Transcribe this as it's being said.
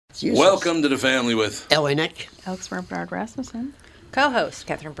Welcome to the family with Ellie Nick, Alex Bernard Rasmussen, co-host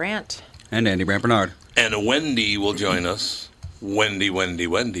Catherine Brandt, and Andy Brandt Bernard. And Wendy will join us. Wendy,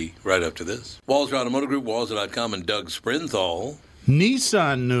 right after this. Walser Automotive Group, Walser.com, and Doug Sprinthal.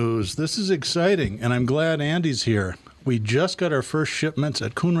 Nissan news. This is exciting, and I'm glad Andy's here. We just got our first shipments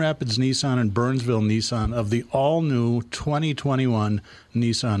at Coon Rapids Nissan and Burnsville Nissan of the all-new 2021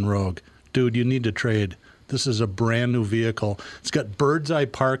 Nissan Rogue. Dude, you need to trade. This is a brand new vehicle. It's got bird's eye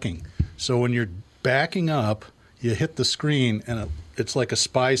parking. So when you're backing up, you hit the screen, and it's like a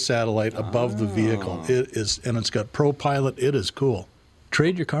spy satellite above the vehicle. It is, and it's got ProPilot. It is cool.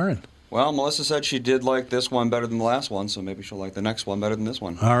 Trade your car in. Well, Melissa said she did like this one better than the last one, so maybe she'll like the next one better than this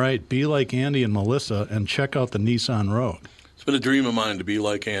one. All right, be like Andy and Melissa and check out the Nissan Rogue. It's been a dream of mine to be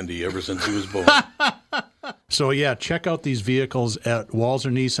like Andy ever since he was born. So, yeah, check out these vehicles at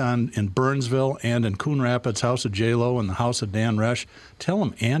Walser Nissan in Burnsville and in Coon Rapids, House of J-Lo and the House of Dan Resch. Tell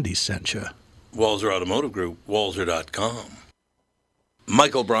them Andy sent you. Walser Automotive Group, Walser.com.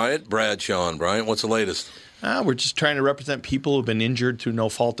 Michael Bryant, Bradshaw and Bryant, what's the latest? We're just trying to represent people who've been injured through no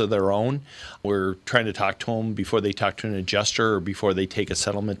fault of their own. We're trying to talk to them before they talk to an adjuster or before they take a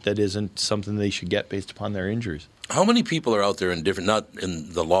settlement that isn't something they should get based upon their injuries. How many people are out there not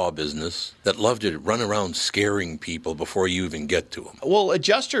in the law business, that love to run around scaring people before you even get to them? Well,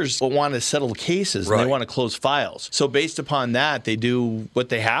 adjusters will want to settle cases and they want to close files. So based upon that, they do what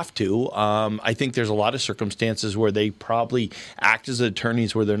they have to. I think there's a lot of circumstances where they probably act as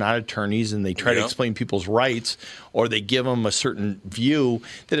attorneys where they're not attorneys, and they try to explain people's rights, or they give them a certain view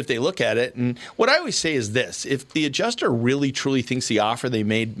that if they look at it. And what I always say is this: if the adjuster really truly thinks the offer they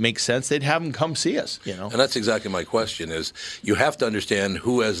made makes sense, they'd have them come see us. And that's exactly my question. Is you have to understand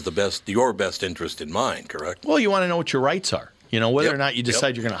who has your best interest in mind, correct? Well, you want to know what your rights are. Whether or not you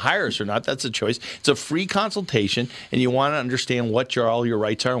decide you're going to hire us or not, that's a choice. It's a free consultation, and you want to understand what all your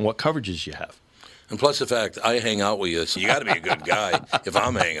rights are and what coverages you have. And plus the fact I hang out with you, so you got to be a good guy if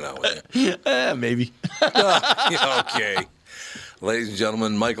I'm hanging out with you. Maybe. Okay. Ladies and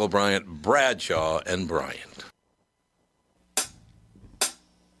gentlemen, Michael Bryant, Bradshaw and Bryant.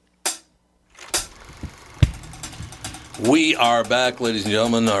 We are back, ladies and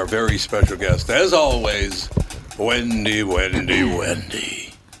gentlemen. Our very special guest, as always, Wendy.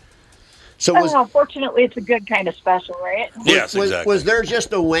 So fortunately, it's a good kind of special, right? Yes, exactly. Was there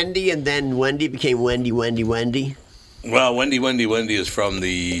just a Wendy, and then Wendy became Wendy? Well, Wendy is from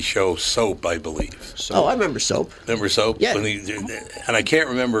the show Soap, I believe. Oh, I remember Soap. Remember Soap? Yeah. And I can't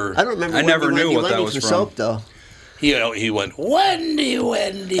remember. I don't remember. I never knew what that was from from. Soap, though. He went, Wendy.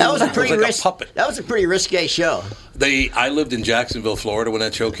 That was a pretty like a puppet. That was a pretty risque show. I lived in Jacksonville, Florida when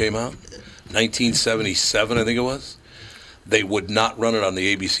that show came out. 1977, I think it was. They would not run it on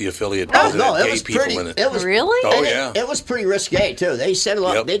the ABC affiliate. It was pretty. It was really. Oh yeah. It was pretty risque too. They said a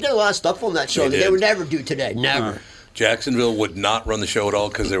lot. Yep. They did a lot of stuff on that show that they would never do today. Never. Jacksonville would not run the show at all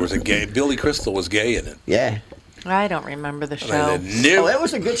because there was a gay. Billy Crystal was gay in it. Yeah. I don't remember the show. It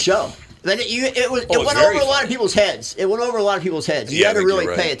was a good show. But it went over a lot of people's heads. You got to really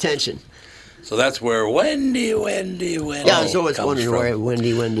pay attention. So that's where Wendy. Yeah, I was always wondering where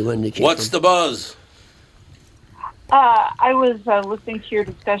Wendy came from. What's the buzz? I was listening to your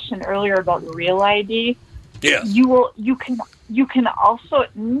discussion earlier about Real ID. Yes. You can also,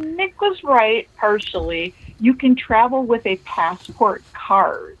 Nick was right partially. You can travel with a passport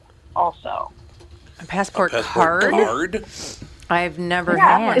card also. A passport card? I've never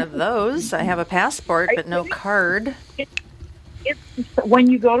had one of those. I have a passport, but no card. It's when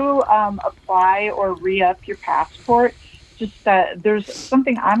you go to apply or re-up your passport, just there's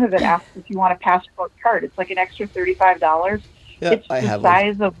something on it that asks if you want a passport card. It's like an extra $35. Yep, it's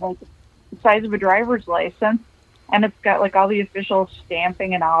the size of a driver's license, and it's got like all the official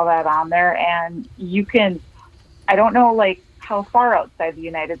stamping and all that on there. And you can, I don't know like how far outside the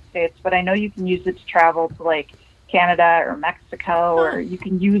United States, but I know you can use it to travel to like Canada or Mexico, or you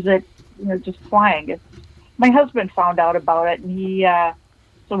can use it, just flying. My husband found out about it, and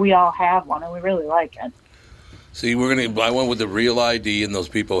so we all have one, and we really like it. See, I went with the Real ID, and those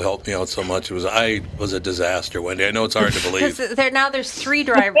people helped me out so much. I was a disaster, Wendy. I know it's hard to believe. There's three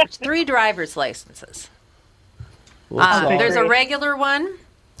driver's licenses. There's a regular one.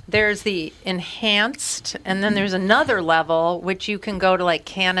 There's the enhanced, and then there's another level which you can go to like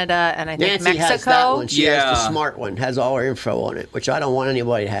Canada and I think Nancy Mexico. Has that one. She has the smart one, has all our info on it, which I don't want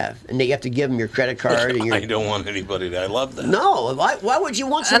anybody to have. And you have to give them your credit card. And I don't want anybody to. I love that. No, why would you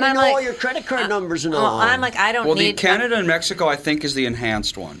want someone to know all your credit card numbers and all? I'm like, I don't need. Well, the Canada and Mexico, I think, is the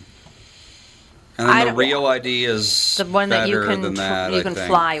enhanced one. And then the Real ID is the one that you can than that, you can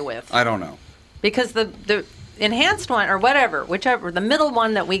fly with. I don't know. Because enhanced one or whatever, whichever, the middle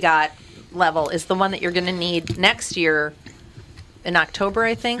one that we got level is the one that you're going to need next year in October,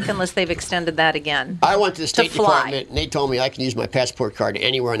 I think, unless they've extended that again. I went to the State Department, and they told me I can use my passport card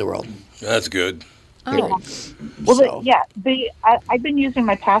anywhere in the world. That's good. Oh. Well, I've been using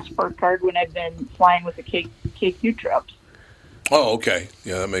my passport card when I've been flying with the KQ trips. Oh, okay.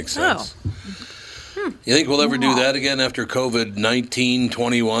 Yeah, that makes sense. You think we'll ever do that again after COVID-19,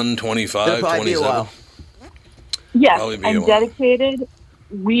 21, 25, 27? Yes, I'm dedicated.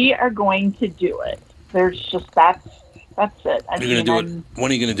 We are going to do it. There's just that's it. You're going to do it.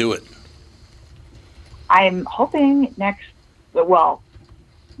 When are you going to do it? I'm hoping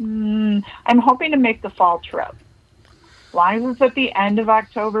I'm hoping to make the fall trip. As long as it's at the end of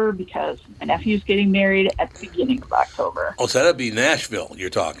October, because my nephew's getting married at the beginning of October. Oh, so that'd be Nashville you're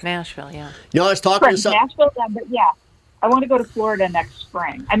talking. Nashville, yeah. I was talking to some... Nashville, but I want to go to Florida next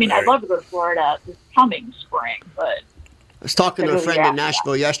spring. I mean, I'd love to go to Florida this coming spring, but... I was talking to a friend in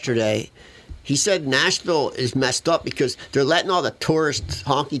Nashville yesterday. He said Nashville is messed up because they're letting all the tourist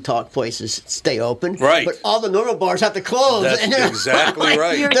honky-tonk places stay open. Right. But all the normal bars have to close. That's exactly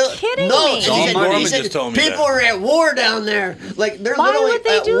right. You're kidding me. He said people are at war down there. Like, they're Why literally would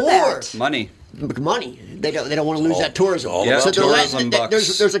they at do war. that? Money. They don't want to lose that tourism. So they're letting,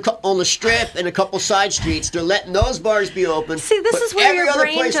 there's a couple on the strip and a couple side streets. They're letting those bars be open. See, this is where every your other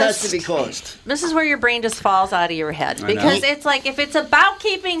brain place just has to be closed. This is where your brain just falls out of your head because it's like if it's about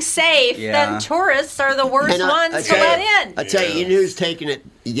keeping safe, then tourists are the worst ones to let in. I tell you, who's taking it,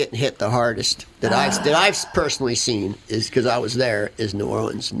 getting hit the hardest that I've personally seen is because I was there. Is New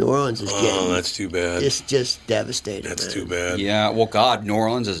Orleans. New Orleans is getting. Oh, that's too bad. It's just devastating. That's too bad. Yeah. Well, God, New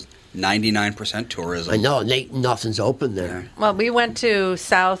Orleans is 99% tourism. I know. Nothing's open there. Well, we went to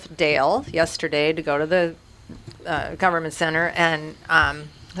Southdale yesterday to go to the government center, and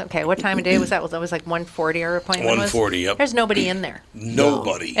what time of day was that? That was like 1:40. Our appointment 1:40. Yep. There's nobody in there.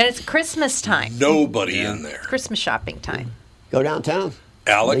 Nobody. And it's Christmas time. Nobody in there. Christmas shopping time. Go downtown.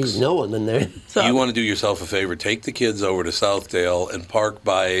 Alex, there's no one in there. So, you want to do yourself a favor? Take the kids over to Southdale and park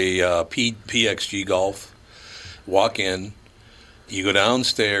by PXG Golf. Walk in. You go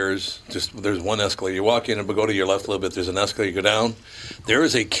downstairs, there's one escalator. You walk in and go to your left a little bit. There's an escalator. You go down. There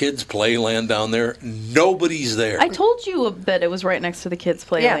is a kids' playland down there. Nobody's there. I told you that it was right next to the kids'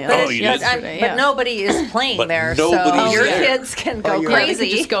 playland. But nobody is playing there. So your kids can go crazy.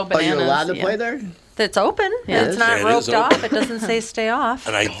 Just go bananas. Are you allowed to play there? It's open. Yeah, it's not roped off. It doesn't say stay off.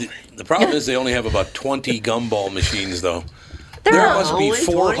 And the problem is they only have about 20 gumball machines, though. There must be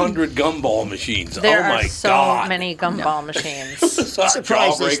 400 gumball machines. There oh my are so God. many gumball machines.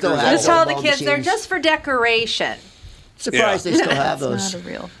 Surprised they still have Just tell the kids they're just for decoration. Surprised they still have those. It's not a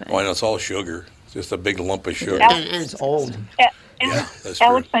real thing. Why not? It's all sugar. It's just a big lump of sugar. And it's old.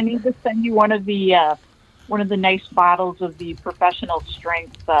 Alex, I need to send you one of the nice bottles of the professional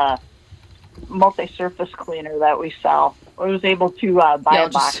strength multi-surface cleaner that we sell. I was able to buy a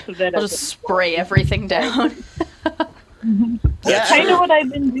box of it. I'll just spray everything down. That's kind of what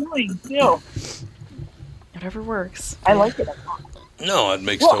I've been doing too. Whatever works. I like it. No, it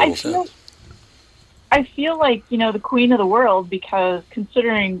makes total sense. I feel like, the queen of the world because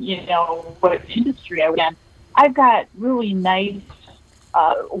considering, what industry I'm in, I've got really nice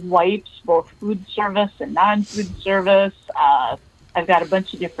wipes, both food service and non-food service. I've got a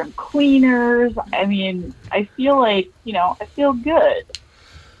bunch of different cleaners. I mean, I feel like, I feel good.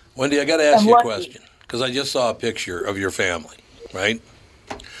 Wendy, I got to ask you a question because I just saw a picture of your family, right?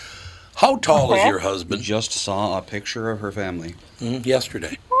 How tall is your husband? Just saw a picture of her family.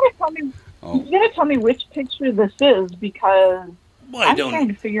 Yesterday. You got to tell me which picture this is because I'm trying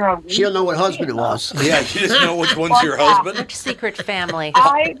to figure out. She don't know what husband it was. Yeah, she doesn't know which one's your husband. Which secret family?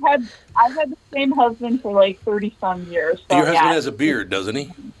 I've had the same husband for like 30-some years. So your husband has a beard, doesn't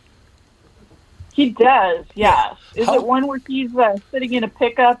he? He does, yes. Is it one where he's sitting in a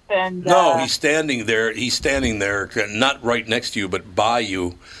pickup and... No, he's standing there. He's standing there, not right next to you, but by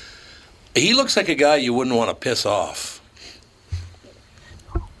you. He looks like a guy you wouldn't want to piss off.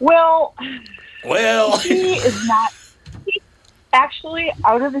 Well... He is not... Actually,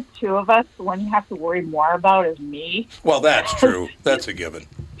 out of the two of us, the one you have to worry more about is me. Well, that's true. That's a given.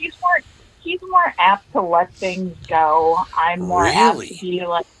 He's more apt to let things go. I'm more apt to be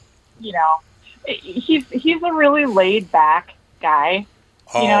like, he's a really laid back guy.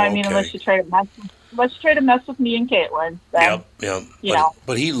 Unless you try to mess with me and Caitlin. Then, yep.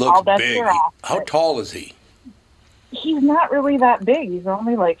 But he looks big. How tall is he? He's not really that big. He's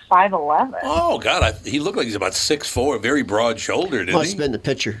only like 5'11". Oh God, he looked like he's about 6'4", very broad-shouldered. Didn't Must have been the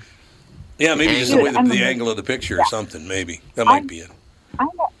picture. Yeah, maybe just the way the angle of the picture or something. Maybe that might be it.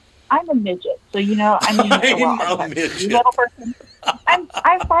 I'm a midget, so I mean, I'm a a midget. little person. I'm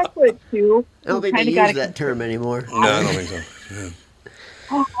 5'2". I don't think they use that term anymore. No, I don't think so. Yeah.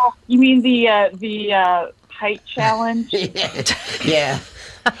 Oh, you mean the height challenge? Yeah,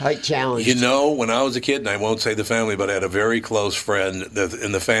 height challenge. When I was a kid, and I won't say the family, but I had a very close friend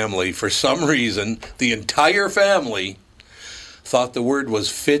in the family. For some reason, the entire family thought the word was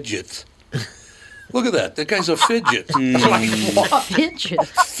fidget. Look at that. That guy's a fidget. Like, what? Fidget.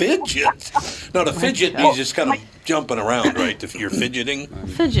 Fidget? No, the fidget means just kind of jumping around, right? If you're fidgeting.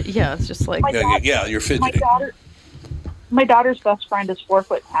 Fidget. Yeah, it's just like. Yeah, you're fidgeting. My daughter's best friend is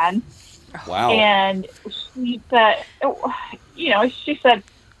 4'10". Wow. And she said, she said,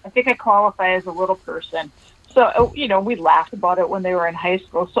 I think I qualify as a little person. So, we laughed about it when they were in high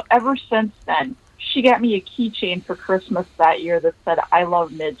school. So ever since then, she got me a keychain for Christmas that year that said, I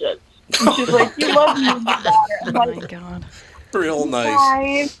love midgets. And she's like, you love me, my daughter. Oh, my God. Real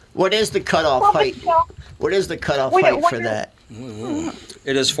nice. What is the cutoff height? What is the cutoff height for that?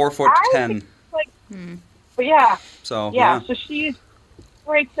 It is 4'10". But yeah. So, so she's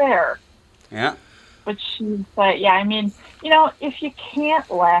right there. Yeah. But she's I mean, if you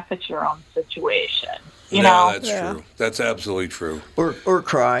can't laugh at your own situation, that's true. That's absolutely true. Or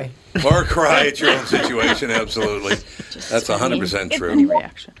cry. Or cry at your own situation, absolutely. That's 100% true. Any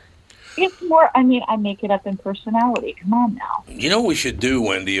reaction. It's more, I mean, I make it up in personality. Come on now. You know what we should do,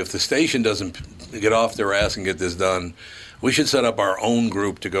 Wendy? If the station doesn't get off their ass and get this done, we should set up our own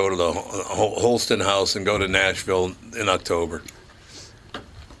group to go to the Holston House and go to Nashville in October.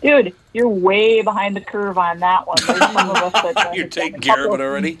 Dude, you're way behind the curve on that one. There's some of us that you're taking care of it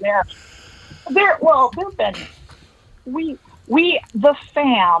already? There've been the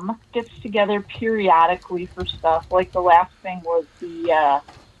fam gets together periodically for stuff. Like the last thing was the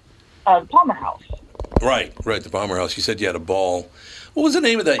Palmer House. Right, the Palmer House. You said you had a ball. What was the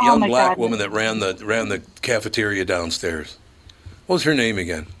name of that young black woman that ran the cafeteria downstairs? What was her name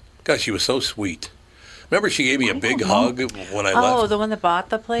again? Gosh, she was so sweet. Remember, she gave me a big hug when I left. Oh, the one that bought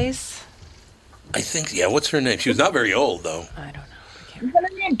the place? I think, yeah. What's her name? She was not very old, though. I don't know. Is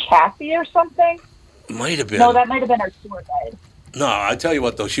her name Kathy or something? Might have been. No, that might have been our tour guide. No, I tell you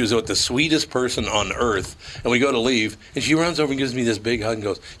what, though. She was with the sweetest person on earth, and we go to leave, and she runs over and gives me this big hug and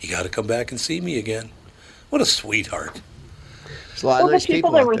goes, "You got to come back and see me again." What a sweetheart. There's a lot of nice the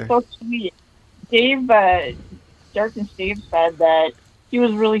people that were so sweet. Dave, Dark and Steve said that he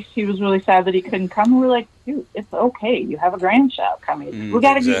was really sad that he couldn't come. We were like, dude, it's okay. You have a grandchild coming. We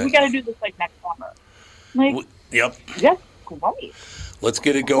gotta do this like next summer. Like, yep. Yes, great. Let's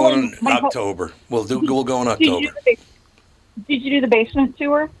get it going in October. We'll go in October. Did you do the basement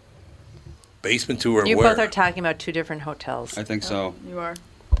tour? Basement tour. You where? both are talking about two different hotels. I think so. You are.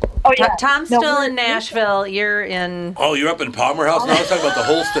 Oh yeah. Tom's still in Nashville. You're in. Oh, you're up in Palmer House? No, I was talking about the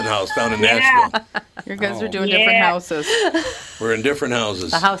Holston House down in Nashville. You guys are doing different houses. We're in different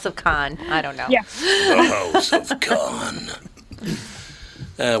houses. The House of Con. I don't know. Yeah. The House of Con.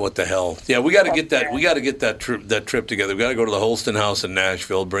 What the hell? Yeah, we got to get that. We got to get that trip together. We got to go to the Holston House in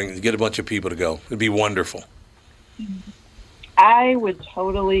Nashville. Get a bunch of people to go. It'd be wonderful. I would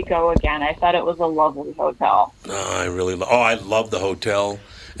totally go again. I thought it was a lovely hotel. I love the hotel.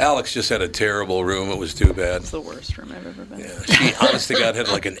 Alex just had a terrible room. It was too bad. It's the worst room I've ever been in. Yeah, she, honest to God, had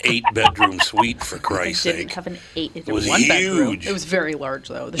like an 8-bedroom suite, for Christ's sake. It didn't have an 8. It was one huge. Bedroom. It was very large,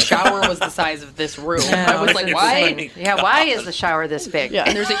 though. The shower was the size of this room. Yeah, I was like, why? Yeah, why is the shower this big? Yeah,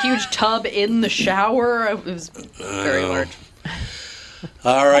 and there's a huge tub in the shower. It was very large.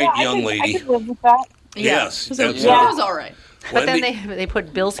 All right, young lady. I could live with that. Yes. It was all right. But then they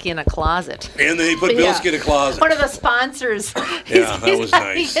put Bilski in a closet. And they put Bilski in a closet. One of the sponsors. Yeah, that was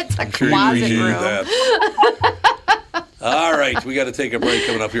nice. It's a I'm sure closet you appreciated room. that. All right, we got to take a break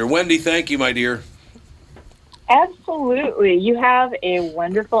coming up here. Wendy, thank you, my dear. Absolutely. You have a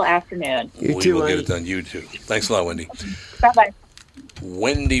wonderful afternoon. You We too, will get Wendy. it done. You too. Thanks a lot, Wendy. Bye-bye.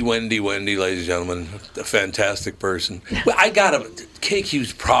 Wendy, ladies and gentlemen, a fantastic person. Well,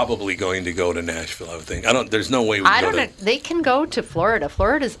 KQ's probably going to go to Nashville, I would think. There's no way we can I go don't know. They can go to Florida.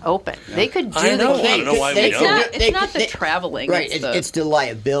 Florida's open. They could do I know. the I don't know why we don't. It's not the traveling. Right, It's the, it's the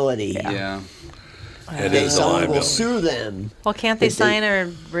liability. Yeah. It is a Someone will liability. sue them. Well, can't they sign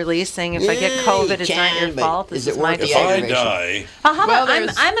a release saying if I get COVID, it's not your fault? This is my worth the If I aggravation? die, How Well, about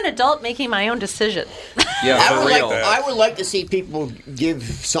there's- I'm an adult making my own decision. Yeah, for real. I would like to see people give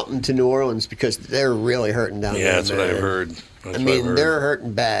something to New Orleans because they're really hurting down there. yeah, that's what man. I've heard. I mean, they're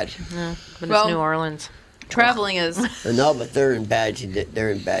hurting bad. But Well- it's New Orleans. traveling is. No, but they're in bad.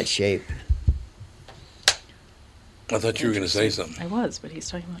 They're in bad shape. I thought you were going to say something. I was, but he's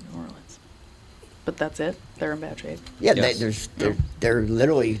talking about New Orleans. But that's it. They're in bad shape. Yeah, Yes. they're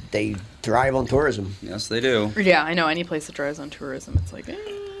literally, they thrive on tourism. Yes, they do. Yeah, I know. Any place that drives on tourism, it's like.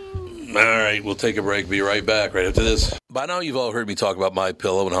 All right, we'll take a break. Be right back right after this. By now, you've all heard me talk about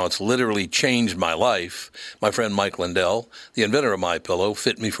MyPillow and how it's literally changed my life. My friend Mike Lindell, the inventor of MyPillow,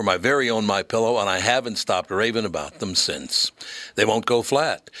 fit me for my very own MyPillow, and I haven't stopped raving about them since. They won't go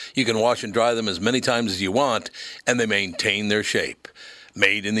flat. You can wash and dry them as many times as you want, and they maintain their shape.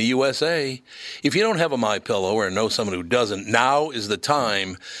 Made in the USA. If you don't have a MyPillow or know someone who doesn't, now is the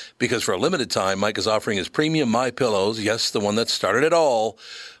time, because for a limited time, Mike is offering his premium MyPillows, yes, the one that started it all,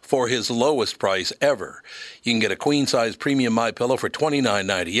 for his lowest price ever. You can get a queen-size premium MyPillow for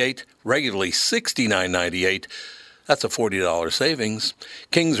 $29.98, regularly $69.98. That's a $40 savings.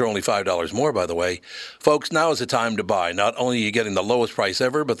 Kings are only $5 more, by the way. Folks, now is the time to buy. Not only are you getting the lowest price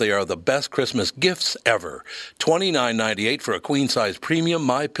ever, but they are the best Christmas gifts ever. $29.98 for a queen-size premium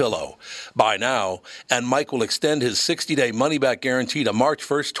MyPillow. Buy now, and Mike will extend his 60-day money-back guarantee to March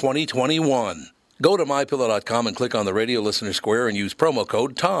 1st, 2021. Go to MyPillow.com and click on the radio listener square and use promo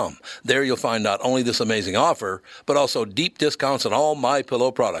code TOM. There you'll find not only this amazing offer, but also deep discounts on all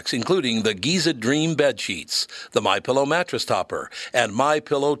MyPillow products, including the Giza Dream bed sheets, the MyPillow mattress topper, and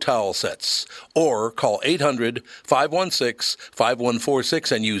MyPillow towel sets. Or call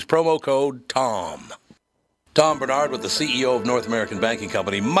 800-516-5146 and use promo code TOM. Tom Bernard with the CEO of North American Banking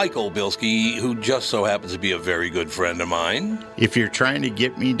Company, Michael Bilski, who just so happens to be a very good friend of mine. If you're trying to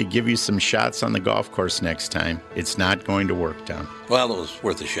get me to give you some shots on the golf course next time, it's not going to work, Tom. Well, it was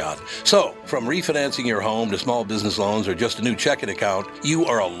worth a shot. So, from refinancing your home to small business loans or just a new checking account, you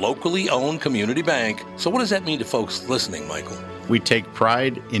are a locally owned community bank. So what does that mean to folks listening, Michael? We take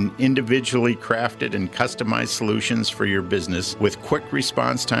pride in individually crafted and customized solutions for your business with quick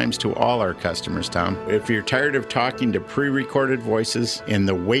response times to all our customers, Tom. If you're tired of talking to pre-recorded voices and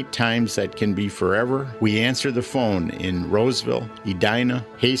the wait times that can be forever, we answer the phone in Roseville, Edina,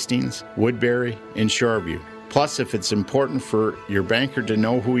 Hastings, Woodbury, and Shoreview. Plus, if it's important for your banker to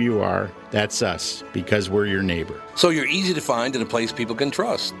know who you are, that's us, because we're your neighbor. So you're easy to find and a place people can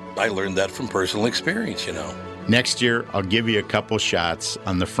trust. I learned that from personal experience, you know. Next year, I'll give you a couple shots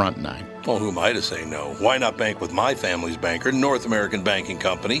on the front nine. Well, who am I to say no? Why not bank with my family's banker, North American Banking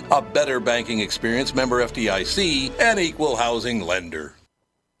Company, a better banking experience, member FDIC, and equal housing lender.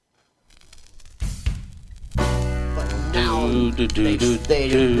 But now they switched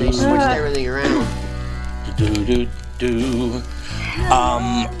everything around.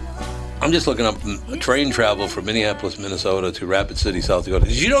 I'm just looking up train travel from Minneapolis, Minnesota to Rapid City, South Dakota.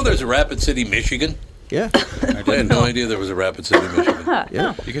 Did you know there's a Rapid City, Michigan? Yeah. I had no idea there was a Rapid City, Michigan.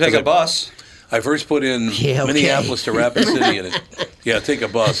 Yeah. You can take a bus. I first put in Minneapolis to Rapid City, and take a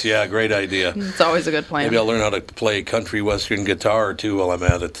bus. Yeah, great idea. It's always a good plan. Maybe I'll learn how to play country western guitar or two while I'm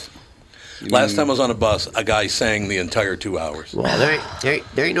at it. Last time I was on a bus, a guy sang the entire 2 hours. Well, there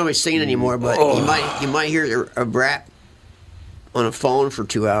ain't nobody singing anymore, but you might hear a rap on a phone for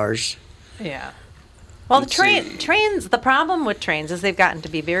 2 hours. Yeah. Well, the trains. The problem with trains is they've gotten to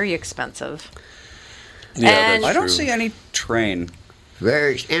be very expensive. Yeah, that's I don't true. see any train.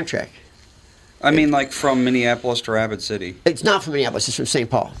 There's Amtrak. I mean, like from Minneapolis to Rapid City. It's not from Minneapolis. It's from St.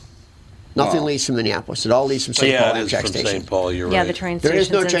 Paul. Nothing leaves from Minneapolis. It all leaves from St. Paul it is Amtrak from station. St. Paul, you're Yeah, right. the train There station.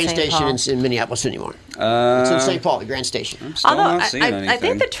 is no train station in Minneapolis anymore. it's in St. Paul, the Grand Station. I'm still Although not seeing anything. I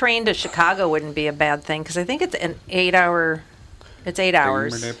think the train to Chicago wouldn't be a bad thing because I think it's an 8-hour. It's 8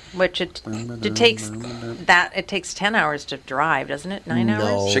 hours, which it takes 10 hours to drive, doesn't it? 9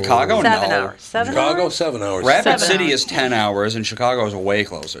 hours. Chicago, 7 no. hours. 7 Chicago, hours? 7 hours. Rapid 7 City hours. is 10 hours, and Chicago is way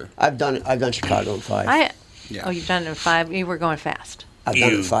closer. I've done Chicago in 5. Yeah. Oh, you've done it in 5. You were going fast. I've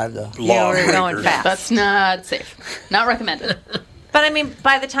done it in 5 though. You were going Lawbreakers. fast. That's not safe. Not recommended. But I mean,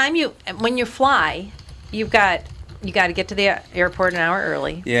 by the time when you fly, you got to get to the airport an hour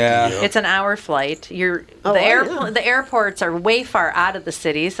early. Yeah. It's an hour flight. The airports are way far out of the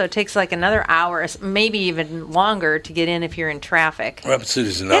city, so it takes like another hour, maybe even longer, to get in if you're in traffic. Rapid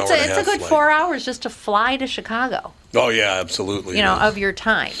City's an hour and a half It's a good flight. 4 hours just to fly to Chicago. Oh, yeah, absolutely. Of your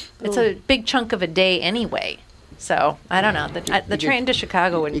time. It's a big chunk of a day anyway. So I don't know. The train to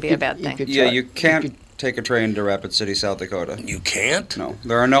Chicago wouldn't be a bad thing. You can't take a train to Rapid City, South Dakota. You can't? No.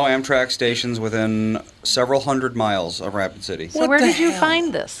 There are no Amtrak stations within several hundred miles of Rapid City. So where did you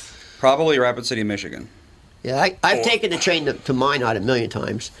find this? Probably Rapid City, Michigan. Yeah, I've taken the train to Minot a million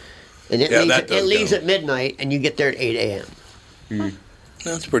times, and it leaves at midnight, and you get there at 8 a.m.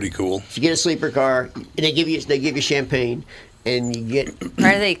 That's pretty cool. So you get a sleeper car, and they give you champagne, and you get.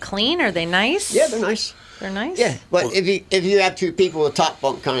 Are they clean? Are they nice? Yeah, they're nice. They're nice. Yeah, but if you have 2 people, the top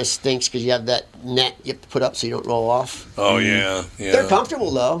bunk kind of stinks because you have that net you have to put up so you don't roll off. Oh, yeah. They're comfortable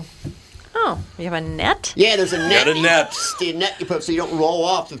though. Oh, you have a net? Yeah, there's a net. Got a net. It's the net you put so you don't roll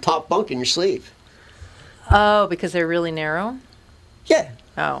off the top bunk in your sleeve. Oh, because they're really narrow? Yeah.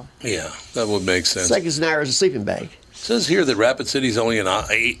 Oh. Yeah, that would make sense. It's like as narrow as a sleeping bag. It says here that Rapid City's only an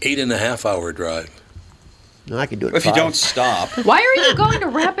 8.5-hour drive. No, I could do it. If you don't stop. Why are you going to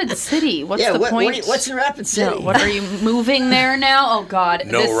Rapid City? What's the point? What's in Rapid City? No, what are you moving there now? Oh God!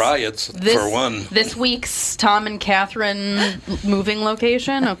 No riots for one. This week's Tom and Catherine moving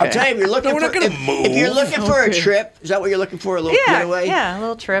location. Okay. I'll tell you, if you're looking No, we're not gonna move. If you're looking for a trip, is that what you're looking for? A little getaway? Yeah, a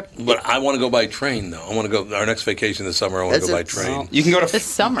little trip. But I want to go by train, though. I want to go. Our next vacation this summer, I want to go by train. Well, you can go to This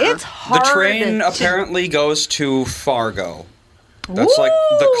summer. It's the hard. train apparently goes to Fargo. That's like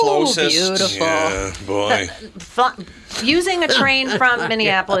the closest. Beautiful. Yeah, boy. Using a train from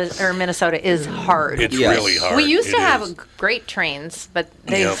Minneapolis or Minnesota is hard. It's Yes. really hard. We used to It have is. great trains, but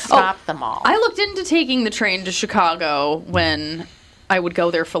they Yep. stopped them all. I looked into taking the train to Chicago when I would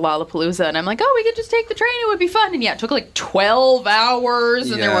go there for Lollapalooza, and I'm like, oh, we could just take the train. It would be fun. And yeah, it took like 12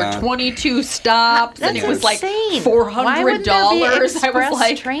 hours, and there Yeah. were 22 stops, and That's it was like insane. $400. Why wouldn't there be I was express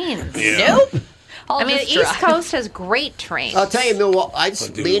like, trains. Yeah. nope. I mean, the East Coast has great trains. I'll tell you, Milwaukee.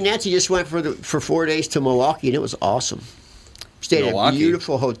 do. Me and Nancy just went for 4 days to Milwaukee, and it was awesome. Stayed at a Milwaukee?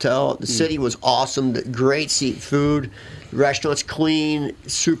 beautiful hotel. The city was awesome. The great food, restaurants clean,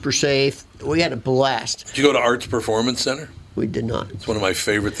 super safe. We had a blast. Did you go to Arts Performance Center? We did not. It's one of my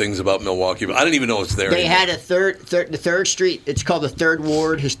favorite things about Milwaukee. But I didn't even know it's there. They anymore. had a the third street. It's called the Third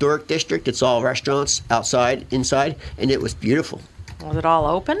Ward Historic District. It's all restaurants outside, inside, and it was beautiful. Was it all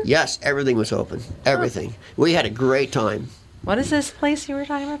open? Yes, everything was open. Everything. We had a great time. What is this place you were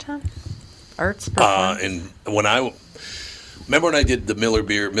talking about, Tom? Arts Performance? And when I remember when I did the Miller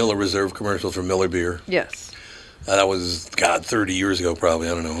Reserve commercial for Miller Beer. Yes. That was 30 years ago, probably.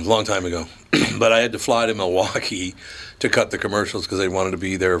 I don't know. It was a long time ago. But I had to fly to Milwaukee to cut the commercials because they wanted to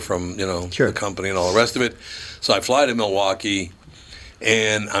be there from the company and all the rest of it. So I fly to Milwaukee,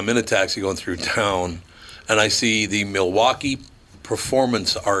 and I'm in a taxi going through town, and I see the Milwaukee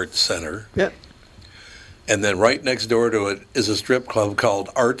Performance Arts Center. Yep. And then right next door to it is a strip club called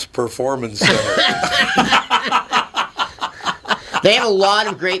Arts Performance Center. They have a lot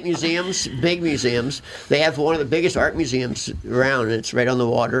of great museums, big museums. They have one of the biggest art museums around, and it's right on the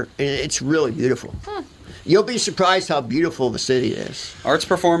water, and it's really beautiful. You'll be surprised how beautiful the city is. Arts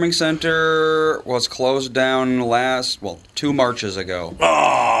Performing Center was closed down 2 Marches ago.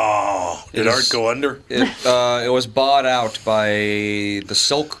 Oh, did Art go under? It was bought out by the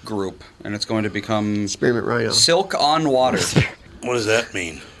Silk Group, and it's going to become Spearmint Rhino. Silk on Water. What does that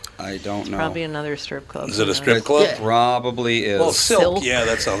mean? I don't know. Probably another strip club. Is it a strip club? Yeah. Probably is. Well, Silk. Yeah,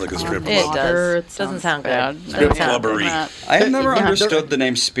 that sounds like a strip It club. does. Doesn't sound bad. good. Strip Doesn't sound clubbery. I have never Yeah, understood the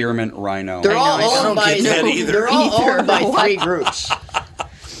name Spearmint Rhino. They're all I owned don't by get that either. They're all Either. owned by 3 groups.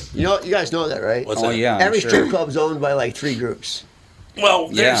 You guys know that, right? What's Oh that? yeah, I'm Every sure. strip club's owned by like 3 groups. Well,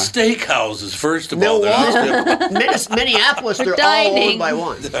 they're Yeah. steakhouses, first of all. They're not strip Minneapolis, they're all dining. owned by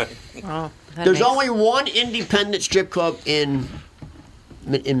one. Oh, that There's makes- only one independent strip club in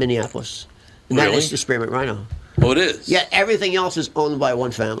Minneapolis. And that Really? is the Spearmint Rhino. Oh, it is? Yeah, everything else is owned by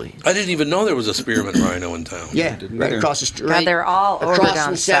one family. I didn't even know there was a Spearmint Rhino in town. Yeah, didn't right either. across the street. God, they're all over across down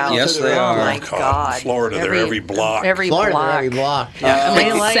from south. 7th Yes, to the they road. are. Oh my God, God. Florida, they're every block. Every Florida, block. every block.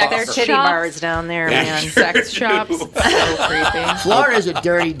 They like Sex their titty shop. bars down there, man. Sex shops. So creepy. Florida is a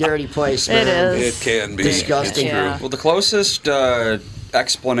dirty, dirty place, man. It is. It can be. Disgusting. It's Yeah. true. Well, the closest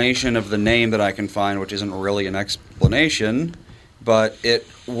explanation of the name that I can find, which isn't really an explanation, but it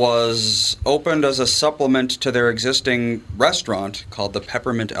was opened as a supplement to their existing restaurant called the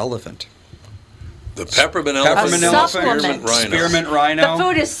Peppermint Elephant. The Peppermint Elephant. Peppermint A Elephant. supplement. Rhino. Spearmint Rhino. The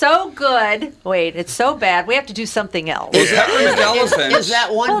food is so good. Wait, it's so bad. We have to do something else. Well, Peppermint Elephant. Is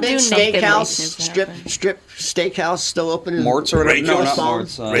that one We'll big do naked steakhouse, ladies. strip steakhouse still open? In Mort's or whatever? No, Rachel's? not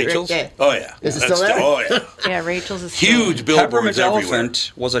Mort's. Rachel's? Yeah. Oh, yeah. Is it That's still there? Oh, yeah. Yeah, Rachel's is Huge billboards Peppermint everywhere.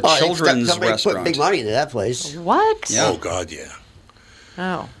 Elephant was a Oh, children's somebody restaurant. put big money into that place. What? Yeah. Oh, God, yeah.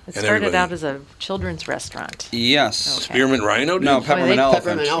 Oh, it And started everybody- out as a children's restaurant. Yes. Okay. Spearmint Rhino? No, dude? Peppermint they- Elephant.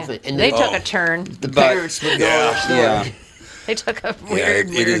 Peppermint Elephant. And They the, took a turn. the But- parents would go Yeah. next door. Yeah. They took a Yeah, weird, it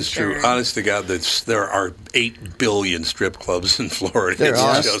weird is true. turn. Honest to God, there are 8 billion strip clubs in Florida. There It's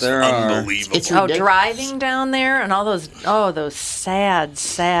are. just There are. unbelievable. It's Oh, ridiculous. driving down there and all those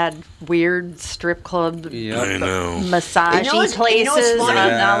sad, weird strip club Yep. I know. massage You know what's- places you know what's funny?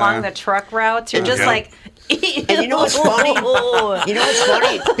 Yeah. along the truck routes. You're just Yeah. like, And you know what's funny? You know what's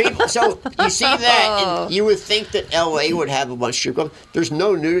funny? People, so you see that, and you would think that L.A. would have a bunch of strip clubs. There's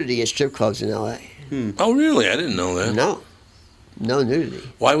no nudity at strip clubs in L.A. Oh, really? I didn't know that. No nudity.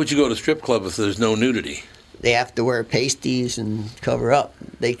 Why would you go to strip club if there's no nudity? They have to wear pasties and cover up.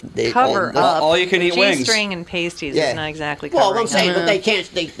 They Cover up. All you can eat wings. G-string and pasties Yeah. is not exactly covering Well, I'm saying, up. but they can't.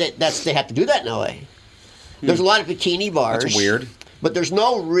 They have to do that in L.A. There's a lot of bikini bars. That's weird. But there's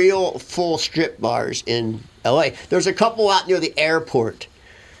no real full strip bars in L.A. There's a couple out near the airport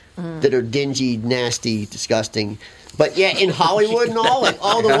that are dingy, nasty, disgusting. But yeah, in Hollywood and all, like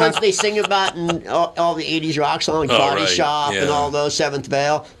all the ones they sing about in all the '80s rock songs, like Body Shop and all those, Seventh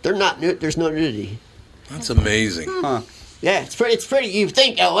Veil, they're not. There's no nudity. That's amazing. Huh. Yeah, it's pretty. You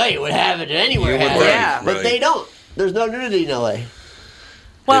think L.A. would have it anywhere, Yeah. but they don't. There's no nudity in L.A.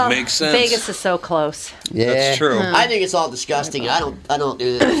 Well, it makes sense. Vegas is so close. Yeah, That's true. I think it's all disgusting. I don't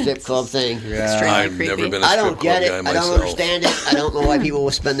do the strip club thing. I've never been a I strip don't get club it. guy I myself. don't understand it. I don't know why people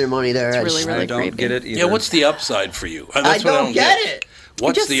will spend their money there. It's really, really I don't creepy. get it either. Yeah, what's the upside for you? That's I what don't get it.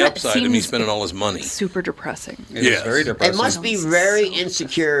 What's just the upside of me seems spending all his money? Super depressing. It is very It depressing. must be very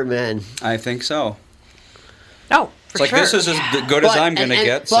insecure, man. I think so. Oh, It's like, this is as good as I'm going to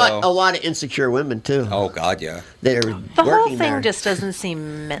get, But so... a lot of insecure women too. Oh, God, yeah. That are the whole working thing there. just doesn't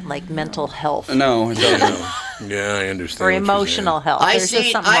seem like mental health No, it doesn't. Yeah, I understand. or what you're emotional saying. health. I There's just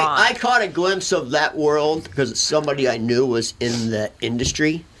see. something wrong. I caught a glimpse of that world because somebody I knew was in the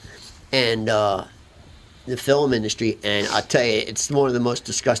industry, and the film industry, and I'll tell you, it's one of the most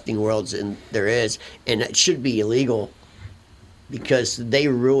disgusting worlds there is, and it should be illegal because they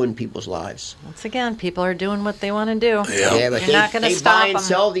ruin people's lives. Once again, people are doing what they want to do. Yeah. but You're not gonna they stop buy and them.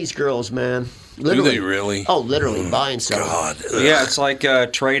 sell these girls, man. Do Literally. they really? Oh, literally buy and sell. God. Yeah, it's like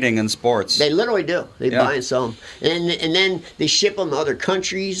trading in sports. They literally do. They Yeah. buy and sell them, and then they ship them to other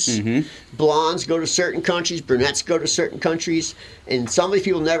countries. Mm-hmm. Blondes go to certain countries, brunettes go to certain countries, and some of these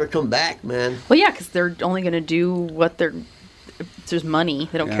people never come back, man. Well, yeah, because they're only going to do what they're. If there's money.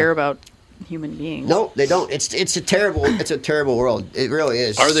 They don't Yeah. care about human beings. No, they don't. It's a terrible world. It really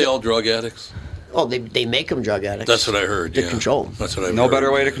is. Are they all drug addicts? Oh, they make them drug addicts. That's what I heard. To yeah. control 'em. That's what I No better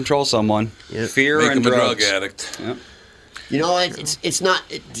way to control someone. Yeah. Fear Make and them a drugs. drug addict. Yep. You know, it's not.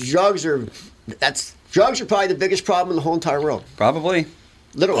 Drugs are probably the biggest problem in the whole entire world. Probably.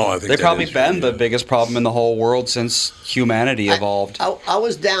 Literally. Oh, I think They've that probably is been true, the biggest problem in the whole world since humanity evolved. I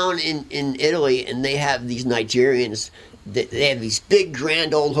was down in Italy, and they have these Nigerians. They have these big,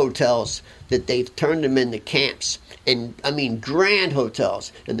 grand old hotels that they've turned them into camps. And, I mean, grand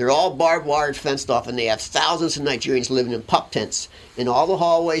hotels. And they're all barbed wire fenced off, and they have thousands of Nigerians living in pup tents in all the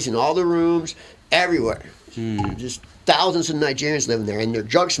hallways, in all the rooms, everywhere. Just thousands of Nigerians living there, and they're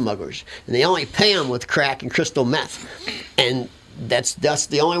drug smugglers. And they only pay them with crack and crystal meth. And that's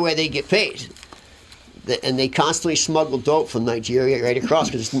the only way they get paid. And they constantly smuggle dope from Nigeria right across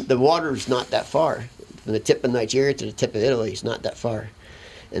because the water is not that far. From the tip of Nigeria to the tip of Italy, it's not that far.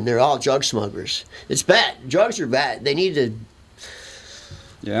 And they're all drug smugglers. It's bad. Drugs are bad. They need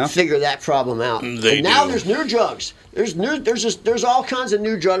to figure that problem out. They and now do. there's new drugs. There's all kinds of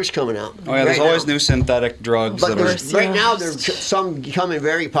new drugs coming out. Oh yeah, there's right always now. new synthetic drugs But that are. there's, right now, there's some becoming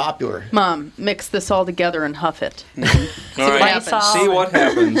very popular. Mom, mix this all together and huff it. All what right. happens. See what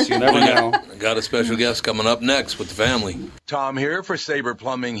happens. You never know. Got a special guest coming up next with the family. Tom here for Sabre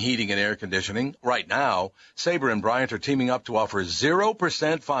Plumbing, Heating, and Air Conditioning. Right now, Sabre and Bryant are teaming up to offer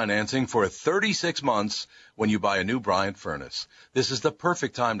 0% financing for 36 months when you buy a new Bryant furnace. This is the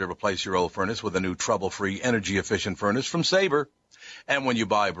perfect time to replace your old furnace with a new trouble-free, energy-efficient furnace from Sabre. And when you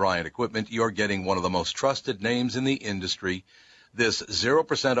buy Bryant equipment, you're getting one of the most trusted names in the industry. This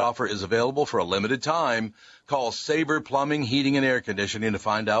 0% offer is available for a limited time. Call Sabre Plumbing, Heating, and Air Conditioning to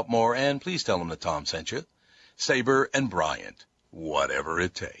find out more, and please tell them that Tom sent you. Sabre and Bryant, whatever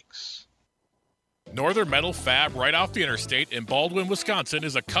it takes. Northern Metal Fab right off the interstate in Baldwin, Wisconsin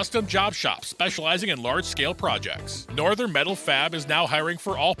is a custom job shop specializing in large-scale projects. Northern Metal Fab is now hiring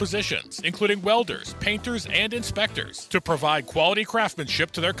for all positions, including welders, painters, and inspectors, to provide quality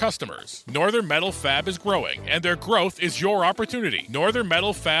craftsmanship to their customers. Northern Metal Fab is growing, and their growth is your opportunity. Northern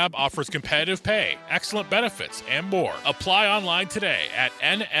Metal Fab offers competitive pay, excellent benefits, and more. Apply online today at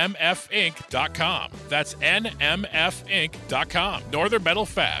nmfinc.com. That's nmfinc.com. Northern Metal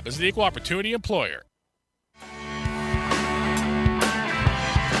Fab is an equal opportunity employer.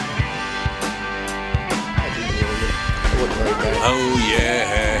 Oh,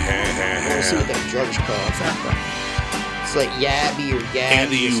 yeah. Let's see what that drug's called. It's like Yabby or Gabby.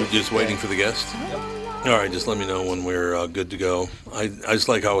 Andy, or you something. just waiting for the guest? All right, just let me know when we're good to go. I just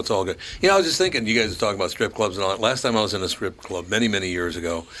like how it's all good. You know, I was just thinking, you guys are talking about strip clubs and all that. Last time I was in a strip club, many, many years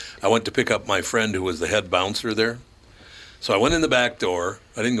ago, I went to pick up my friend who was the head bouncer there. So I went in the back door.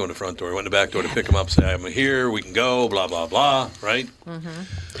 I didn't go in the front door. I went in the back door to pick him up, say, I'm here, we can go, blah, blah, blah, right?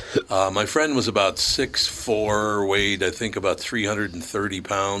 Mm-hmm. My friend was about 6'4", weighed, I think, about 330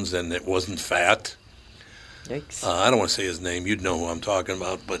 pounds, and it wasn't fat. Yikes. I don't want to say his name. You'd know who I'm talking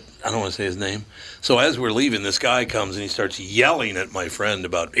about, but I don't want to say his name. So as we're leaving, this guy comes and he starts yelling at my friend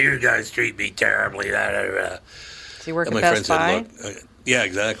about, you guys treat me terribly. Does he work and at my Best Buy? friend said, look, yeah,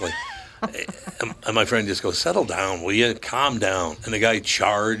 exactly. And my friend just goes, settle down, will you? Calm down. And the guy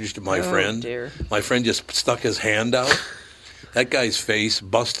charged my friend. Dear. My friend just stuck his hand out. That guy's face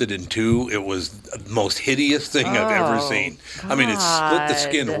busted in two. It was the most hideous thing I've ever seen. God. I mean, it split the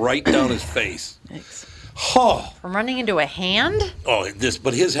skin right down his face. Thanks. Oh, From running into a hand?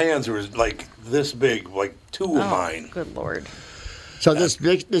 but his hands were like this big, like two of mine. Good Lord. So this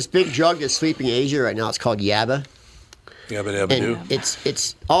big drug that's sweeping Asia right now, it's called Yaba. Yabba dabba do. And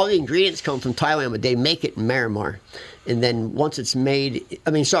it's all the ingredients come from Thailand, but they make it in Myanmar. And then once it's made,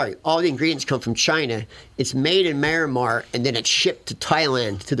 all the ingredients come from China. It's made in Myanmar, and then it's shipped to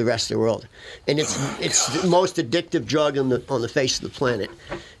Thailand to the rest of the world. And it's the most addictive drug on the face of the planet.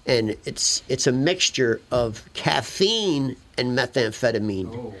 And it's a mixture of caffeine and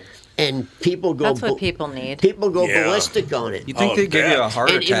methamphetamine. Oh. And people go. That's what people need. People go ballistic on it. You think they give you a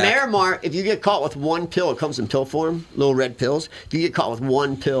heart And in attack? Myanmar, if you get caught with one pill, it comes in pill form, little red pills. If you get caught with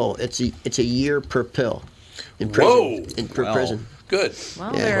one pill, it's a year per pill in prison. Whoa. Prison. Good.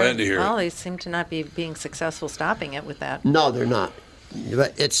 Well, Glad to hear it. they seem to not be being successful stopping it with that. No, they're not.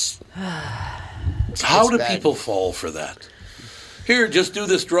 But it's. How do bad. people fall for that? Here, just do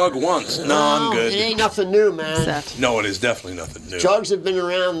this drug once. No, I'm good. It ain't nothing new, man. No, it is definitely nothing new. Drugs have been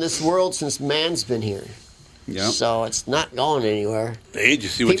around this world since man's been here. Yep. So it's not going anywhere. Hey, did you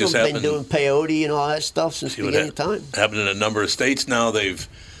see what People just have happened? been doing peyote and all that stuff since the beginning of time. Happened in a number of states now. They've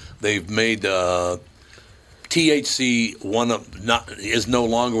made THC is no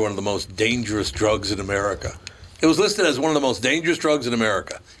longer one of the most dangerous drugs in America. It was listed as one of the most dangerous drugs in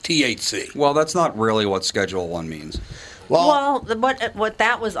America. THC. Well, that's not really what Schedule 1 means. Well, what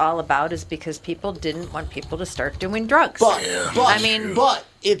that was all about is because people didn't want people to start doing drugs. But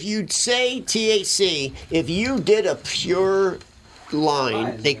if you say THC, if you did a pure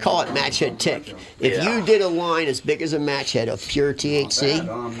line, they call it match head tick. If you did a line as big as a match head of pure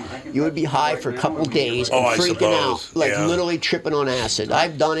THC, you would be high for a couple days and freaking out, literally tripping on acid.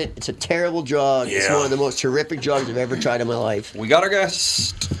 I've done it. It's a terrible drug. It's one of the most horrific drugs I've ever tried in my life. We got our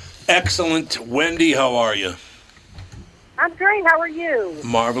guest. Excellent. Wendy, how are you? I'm great. How are you?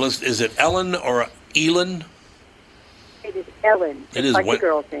 Marvelous. Is it Ellen or Elin? It is Ellen. It is like the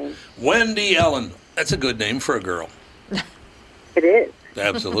girl's name. Wendy Ellin. That's a good name for a girl. It is.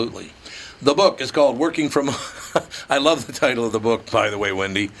 Absolutely. The book is called Working From I love the title of the book, by the way,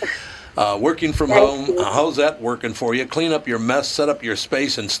 Wendy. Working From Home. How's that working for you? Clean up your mess, set up your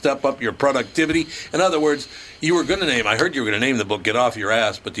space, and step up your productivity. In other words, I heard you were going to name the book Get Off Your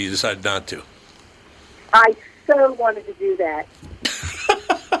Ass, but you decided not to. I so wanted to do that.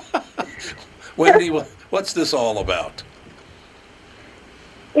 Wendy, what's this all about?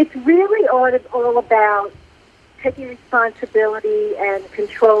 It's really all about taking responsibility and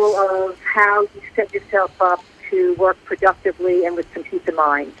control of how you set yourself up to work productively and with some peace of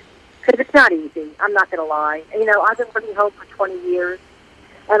mind. Because it's not easy. I'm not going to lie. I've been working home for 20 years,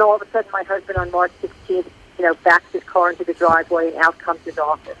 and all of a sudden my husband on March 16th, backs his car into the driveway, and out comes his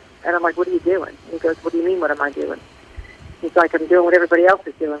office. And I'm like, what are you doing? And he goes, what do you mean, what am I doing? He's like, I'm doing what everybody else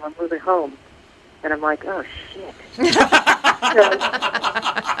is doing. I'm moving home. And I'm like, oh, shit.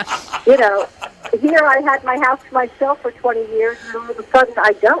 So, here I had my house to myself for 20 years, and all of a sudden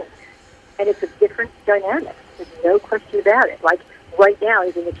I don't. And it's a different dynamic. There's no question about it. Like, right now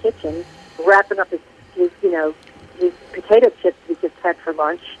he's in the kitchen wrapping up his potato chips he just had for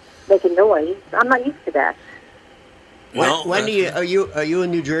lunch, making noise. I'm not used to that. Wendy, are you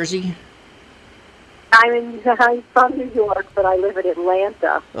in New Jersey? I'm from New York, but I live in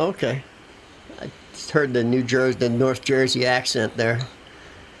Atlanta. Okay. I just heard the North Jersey accent there.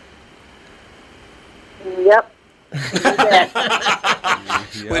 Yep.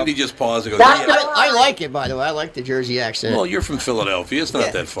 Wendy just paused and goes, I like it, by the way. I like the Jersey accent. Well, you're from Philadelphia. It's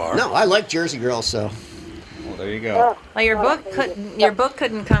not that far. No, I like Jersey girls, so. Well, there you go. Well, your book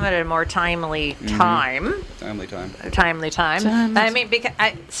couldn't come at a more timely time. Timely time. I mean, because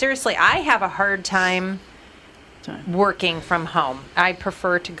seriously, I have a hard time working from home. I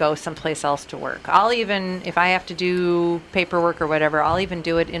prefer to go someplace else to work. I'll even, if I have to do paperwork or whatever, I'll even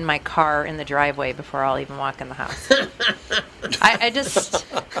do it in my car in the driveway before I'll even walk in the house. I just,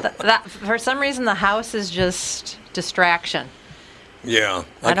 that for some reason, the house is just distraction. Yeah.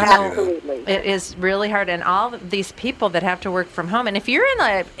 I don't know. It is really hard. And all these people that have to work from home, and if you're in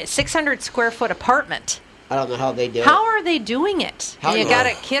a 600 square foot apartment, I don't know how they do it. How are they doing it? You got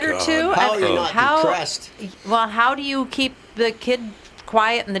a kid or two? How are you not depressed? Well, how do you keep the kid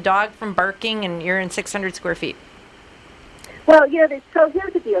quiet and the dog from barking, and you're in 600 square feet? Well, so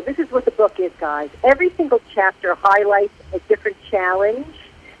here's the deal. This is what the book is, guys. Every single chapter highlights a different challenge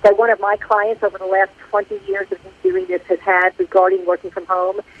that one of my clients over the last 20 years of me doing this has had regarding working from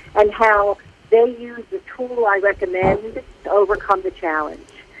home, and how they use the tool I recommend to overcome the challenge.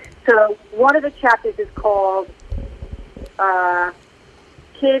 So one of the chapters is called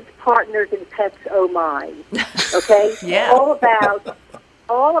Kids, Partners, and Pets, Oh My. Okay? Yeah. All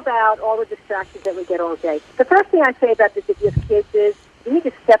about all the distractions that we get all day. The first thing I say about this with kids is you need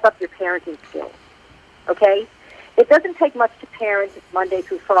to step up your parenting skills. Okay? It doesn't take much to parent Monday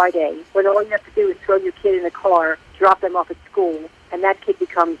through Friday, when all you have to do is throw your kid in the car, drop them off at school, and that kid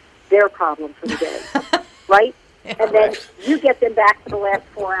becomes their problem for the day. Right? And then you get them back for the last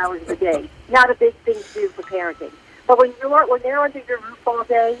 4 hours of the day. Not a big thing to do for parenting. But when they're under your roof all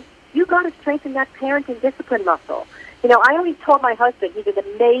day, you got to strengthen that parenting discipline muscle. I always told my husband he's an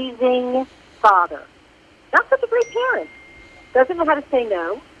amazing father. Not such a great parent. Doesn't know how to say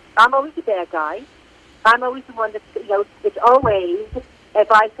no. I'm always the bad guy. I'm always the one that's, it's always,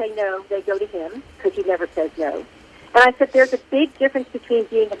 if I say no, they go to him, because he never says no. And I said, there's a big difference between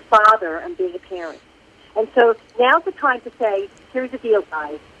being a father and being a parent. And so now's the time to say, here's the deal,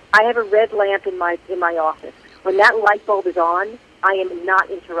 guys. I have a red lamp in my office. When that light bulb is on, I am not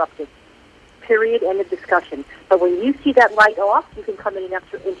interrupted. Period. End of discussion. But when you see that light off, you can come in and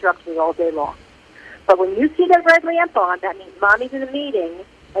interrupt me all day long. But when you see that red lamp on, that means mommy's in a meeting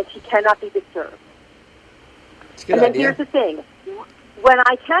and she cannot be disturbed. That's a good and then idea. here's the thing. When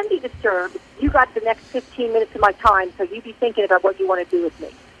I can be disturbed, you got the next 15 minutes of my time, so you be thinking about what you want to do with me.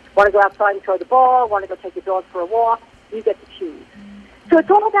 Want to go outside and throw the ball? Want to go take the dog for a walk? You get to choose. So it's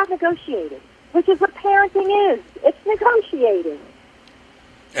all about negotiating, which is what parenting is. It's negotiating.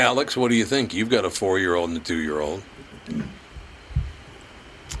 Alex, what do you think? You've got a 4-year-old and a 2-year-old.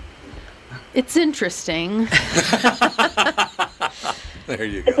 It's interesting. There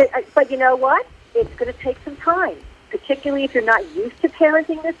you go. But you know what? It's going to take some time, particularly if you're not used to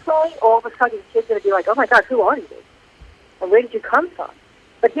parenting this way. All of a sudden, the kid's going to be like, oh, my God, who are you? And where did you come from?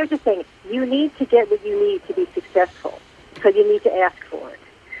 But here's the thing. You need to get what you need to be successful, so you need to ask for it.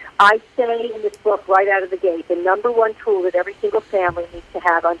 I say in this book right out of the gate, the number one tool that every single family needs to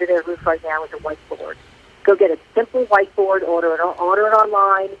have under their roof right now is a whiteboard. Go get a simple whiteboard, order it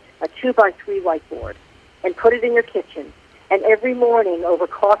online, a 2x3 whiteboard, and put it in your kitchen. And every morning over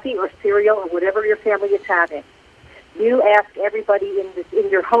coffee or cereal or whatever your family is having, you ask everybody in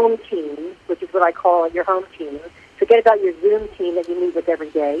your home team, which is what I call your home team. Forget about your Zoom team that you meet with every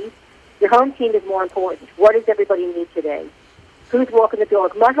day. Your home team is more important. What does everybody need today? Who's walking the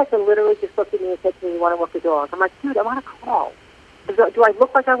dog? My husband literally just looked at me and said to me, you want to walk the dog? I'm like, dude, I want to call. Do I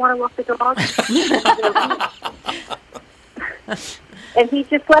look like I want to walk the dog? And he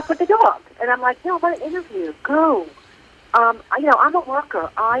just left with the dog. And I'm like, no, I want to interview. Go. I'm a worker.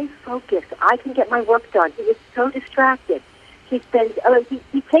 I focus. I can get my work done. He is so distracted. He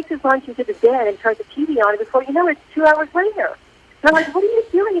takes his lunch into the bed and turns the TV on, and before you know it, it's 2 hours later. And I'm like, what are you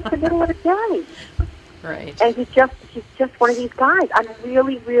doing? It's the middle of the day. Right. And he's just one of these guys. I'm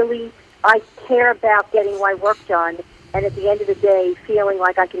really, I care about getting my work done, and at the end of the day, feeling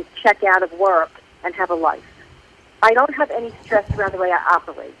like I can check out of work and have a life. I don't have any stress around the way I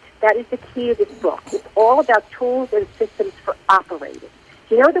operate. That is the key of this book. It's all about tools and systems for operating.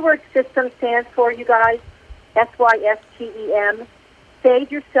 Do you know what the word system stands for, you guys? SYSTEM.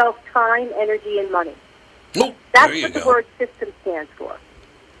 Save yourself time, energy, and money. Oh, That's what the word system stands for.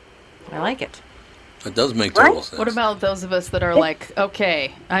 I like it. It does make total sense. What about those of us that are like,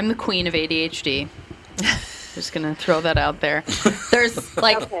 okay, I'm the queen of ADHD. Just going to throw that out there. There's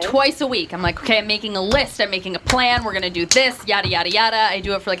like twice a week. I'm like, okay, I'm making a list. I'm making a plan. We're going to do this, yada, yada, yada. I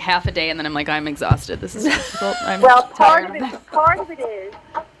do it for like half a day, and then I'm like, I'm exhausted. This is difficult. I'm part of it is,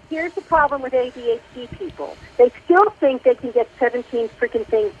 here's the problem with ADHD people. They still think they can get 17 freaking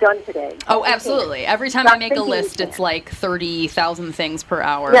things done today. Oh, absolutely. Every time I make a list, it's like 30,000 things per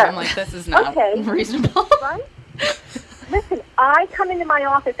hour. Yeah. I'm like, this is not reasonable. Right? Listen, I come into my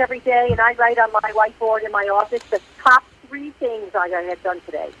office every day, and I write on my whiteboard in my office the top 3 things I got to get done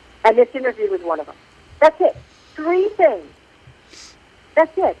today. And this interview was one of them. That's it. 3 things.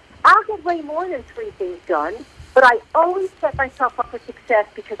 That's it. I'll get way more than 3 things done, but I always set myself up for success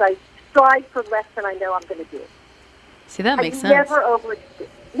because I strive for less than I know I'm going to do. See, that makes sense. Never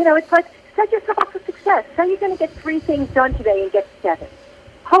it's like set yourself up for success. Say you're going to get 3 things done today and get 7.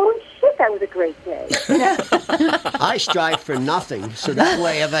 Holy shit, that was a great day. I strive for nothing, so that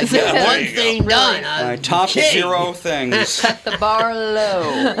way if I get one thing done, my top 0 things. Set the bar low.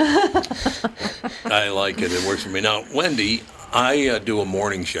 I like it. It works for me. Now, Wendy, I do a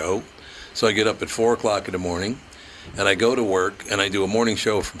morning show, so I get up at 4 o'clock in the morning, and I go to work, and I do a morning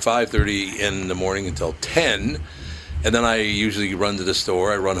show from 5:30 in the morning until 10, and then I usually run to the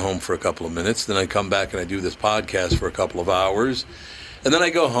store. I run home for a couple of minutes, then I come back and I do this podcast for a couple of hours, and then I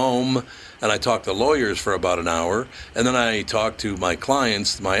go home and I talk to lawyers for about an hour, and then I talk to my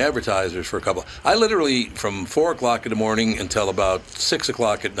clients, my advertisers for a couple. I literally, from 4 o'clock in the morning until about 6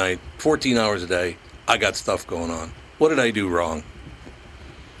 o'clock at night, 14 hours a day, I got stuff going on. What did I do wrong?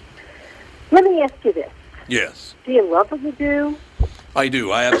 Let me ask you this. Yes. Do you love what you do? I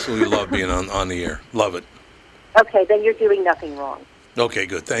do. I absolutely love being on the air. Love it. Okay, then you're doing nothing wrong. Okay,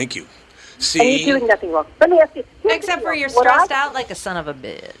 good. Thank you. And See? you're doing nothing wrong. Let me ask you. Except for you're stressed out like a son of a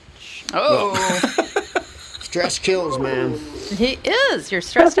bitch. Oh. Stress kills, man. He is. You're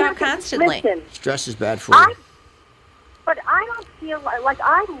stressed out constantly. Listen, Stress is bad for you. but I don't feel like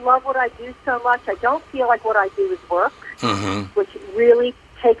I love what I do so much. I don't feel like what I do is work, which really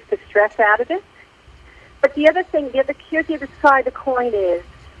takes the stress out of it. But the other thing, here's the other side of the coin is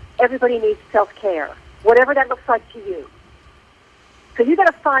everybody needs self-care, whatever that looks like to you. So you got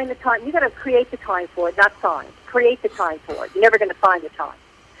to find the time. You got to create the time for it, not find. Create the time for it. You're never going to find the time.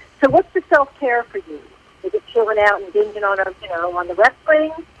 So what's the self-care for you? Is it chilling out and binging on the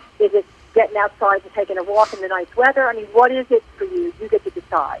wrestling? Is it getting outside and taking a walk in the nice weather? I mean, what is it for you? You get to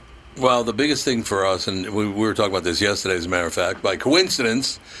decide. Well, the biggest thing for us, and we were talking about this yesterday, as a matter of fact, by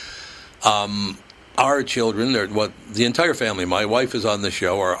coincidence, our children, the entire family, my wife is on the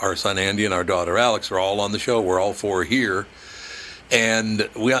show, our son Andy and our daughter Alex are all on the show. We're all four here. And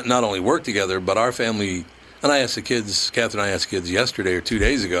we not only work together, but our family, and I asked the kids, Catherine and I asked the kids yesterday or 2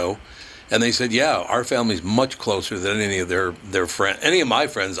 days ago, and they said, yeah, our family's much closer than any of their friends. Any of my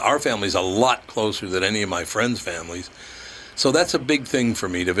friends, our family's a lot closer than any of my friends' families. So that's a big thing for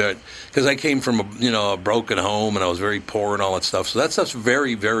me, because I came from a broken home, and I was very poor and all that stuff. So that stuff's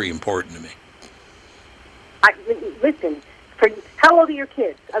very, very important to me. Listen, how old are your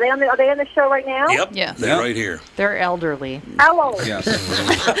kids? Are they on the show right now? Yep. Yes. They're right here. They're elderly. How old? Yes.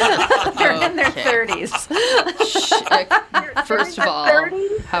 They're in their 30s. First of all,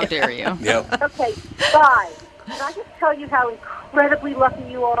 30? how dare you? Yep. Okay, guys, can I just tell you how incredibly lucky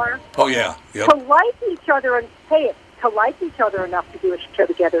you are? Oh, yeah. Yep. To like each other and to like each other enough to do a show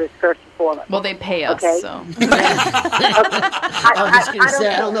together is first and foremost. Well, they pay us, okay? so. I was just going to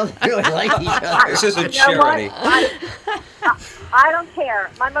say, I don't know if they really like each other. This isn't You know what? charity. I don't care.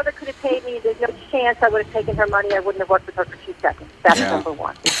 My mother could have paid me. There's no chance I would have taken her money. I wouldn't have worked with her for 2 seconds. That's number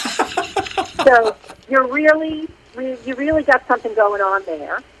one. So you really got something going on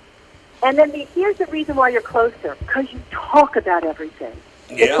there. And then here's the reason why you're closer, because you talk about everything.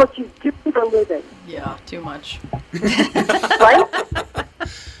 Yeah. It's what you do for a living. Yeah, too much. Right?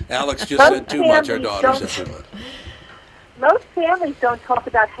 Alex just said too much. Our daughter said too much. Most families don't talk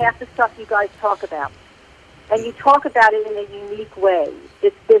about half the stuff you guys talk about. And you talk about it in a unique way.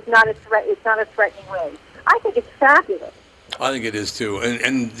 It's not a threatening way. I think it's fabulous. I think it is too.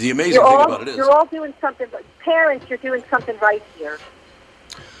 And the amazing thing about it is, you're all doing something. Parents, you're doing something right here.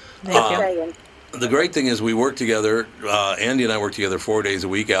 The great thing is we work together. Andy and I work together 4 days a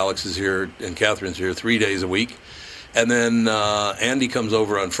week. Alex is here and Catherine's here 3 days a week. And then Andy comes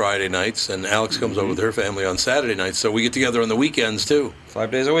over on Friday nights, and Alex comes over with her family on Saturday nights. So we get together on the weekends too. 5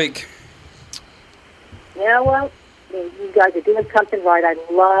 days a week. You know what? You guys are doing something right. I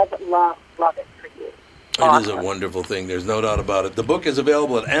love it for you. It is a wonderful thing. There's no doubt about it. The book is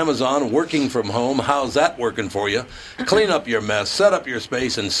available at Amazon, Working From Home. How's that working for you? Clean up your mess, set up your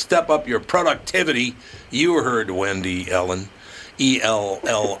space, and step up your productivity. You heard Wendy Ellin,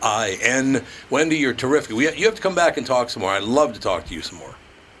 Ellin. Wendy, you're terrific. You have to come back and talk some more. I'd love to talk to you some more.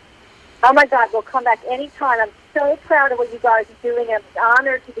 Oh, my God. We'll come back anytime. I'm so proud of what you guys are doing. I'm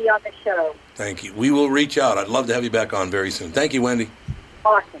honored to be on the show. Thank you. We will reach out. I'd love to have you back on very soon. Thank you, Wendy.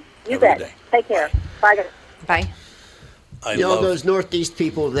 Awesome. You Have a bet. good day. Take care. Bye, guys. Bye. Those Northeast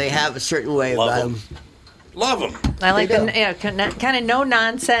people, they have a certain way about them. Love them. I like kind of no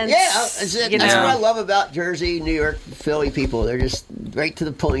nonsense. Yeah, that's what I love about Jersey, New York, Philly people. They're just right to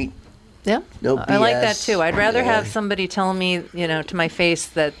the point. Yeah, no BS. I like that too. I'd rather have somebody tell me, to my face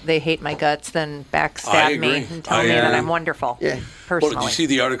that they hate my guts than backstab me and tell me that I'm wonderful. Yeah, personally. Well, did you see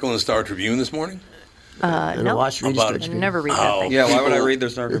the article in the Star Tribune this morning? No. I never read that thing. Yeah, why would I read the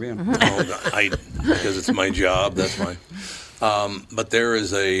Star Tribune? Because it's my job. That's why. But there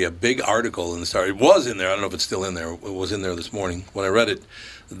is a big article in the Star. It was in there. I don't know if it's still in there. It was in there this morning when I read it.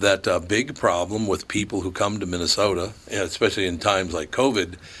 That big problem with people who come to Minnesota, especially in times like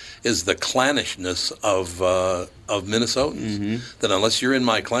COVID, is the clannishness of Minnesotans. That unless you're in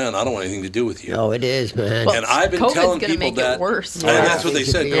my clan, I don't want anything to do with you. Oh, it is, man. And I've been COVID's telling gonna people make that. it worse. And that's what they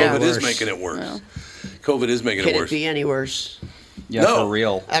said. Yeah. COVID is Worse. making it worse. COVID is making Can it worse. it be any worse? Yeah, No. for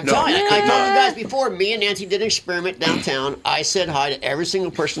real. I'm No, telling you, you I could told not. you guys before, me and Nancy did an experiment downtown. I said hi to every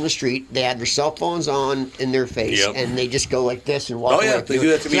single person in the street. They had their cell phones on in their face, Yep. and they just go like this and walk Oh, away. yeah, they do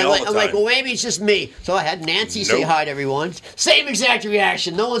that to me So all I'm the like, time. well, maybe it's just me. So I had Nancy say Nope. hi to everyone. Same exact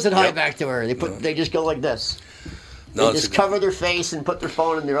reaction. No one said hi Yep. back to her. They just go like this. No, They it's just a- cover their face and put their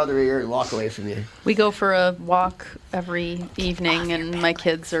phone in their other ear and walk away from you. We go for a walk every evening, and my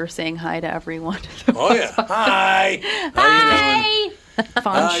kids are saying hi to everyone. Oh yeah. Hi. How you doing?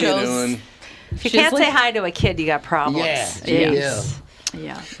 Fun How you shows. doing? If you She's can't like- say hi to a kid, you got problems. Yeah. Yes.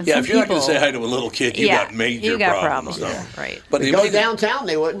 Yeah. And Yeah, some if you're not going to say people- hi to a little kid, you Yeah, got major you got problems. problems, No. right. But the Go amazing- downtown,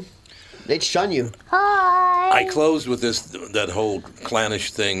 they wouldn't. They'd shun you. I closed with that whole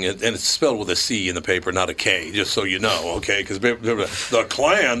clannish thing, and it's spelled with a C in the paper, not a K, just so you know, okay? Because the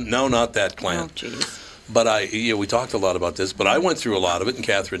Klan, no, not that Klan. Oh, jeez. But we talked a lot about this, but I went through a lot of it, and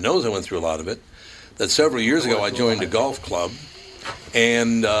Catherine knows I went through a lot of it. That several years ago, I joined a golf club,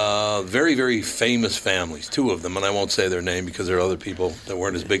 and very, very famous families, two of them, and I won't say their name because there are other people that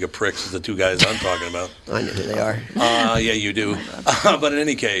weren't as big of pricks as the two guys I'm talking about. I know who they are. Yeah, you do. But in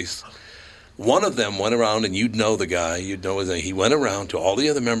any case, one of them went around, and you'd know the guy. You'd know his name. He went around to all the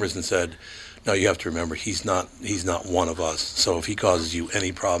other members and said, "No, you have to remember, he's not one of us. So if he causes you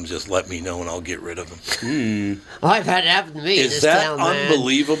any problems, just let me know, and I'll get rid of him." I've had it happen to me. in Is this that town, man.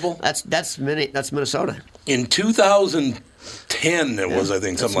 unbelievable? That's Minnesota. In 2010, it was, I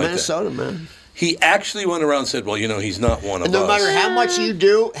think, That's something like Minnesota, that. man. He actually went around and said, "Well, he's not one of And no us." matter how much you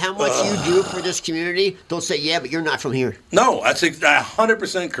do, for this community, don't say, yeah, but you're not from here. No, that's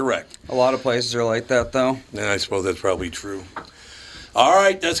 100% correct. A lot of places are like that, though. And I suppose that's probably true. All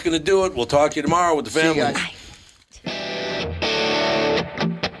right, that's going to do it. We'll talk to you tomorrow with the See you family. guys.